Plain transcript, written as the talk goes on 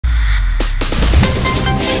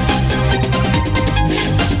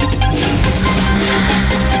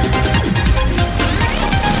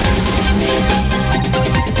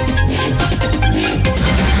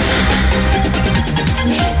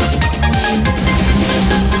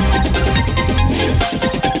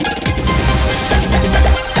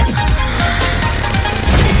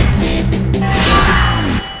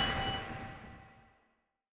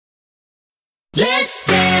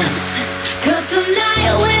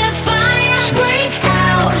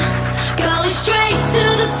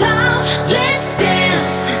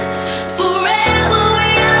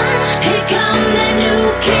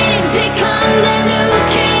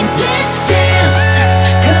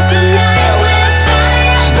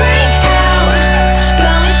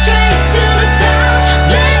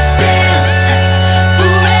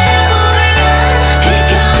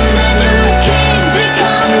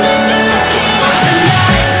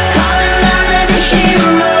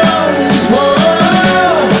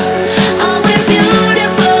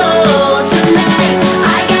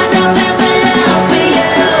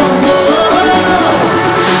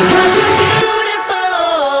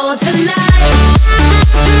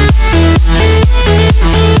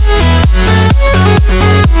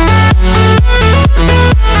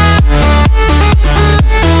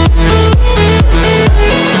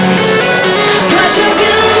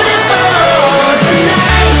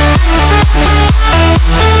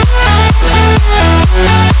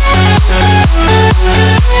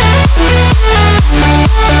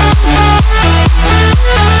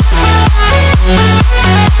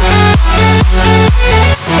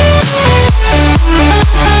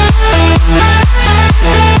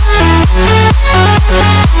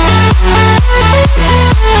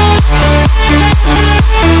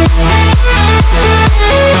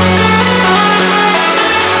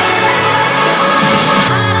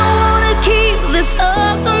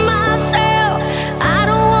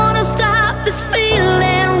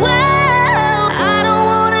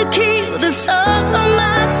this all to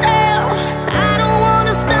myself. I don't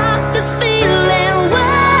wanna stop this feeling. Well,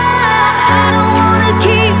 I don't wanna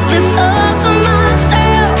keep this all to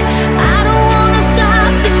myself. I don't wanna stop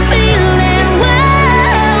this feeling.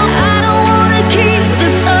 Well, I don't wanna keep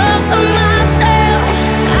this all to myself.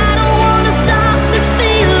 I don't wanna stop this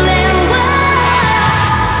feeling. Well,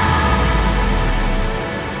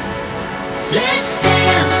 let's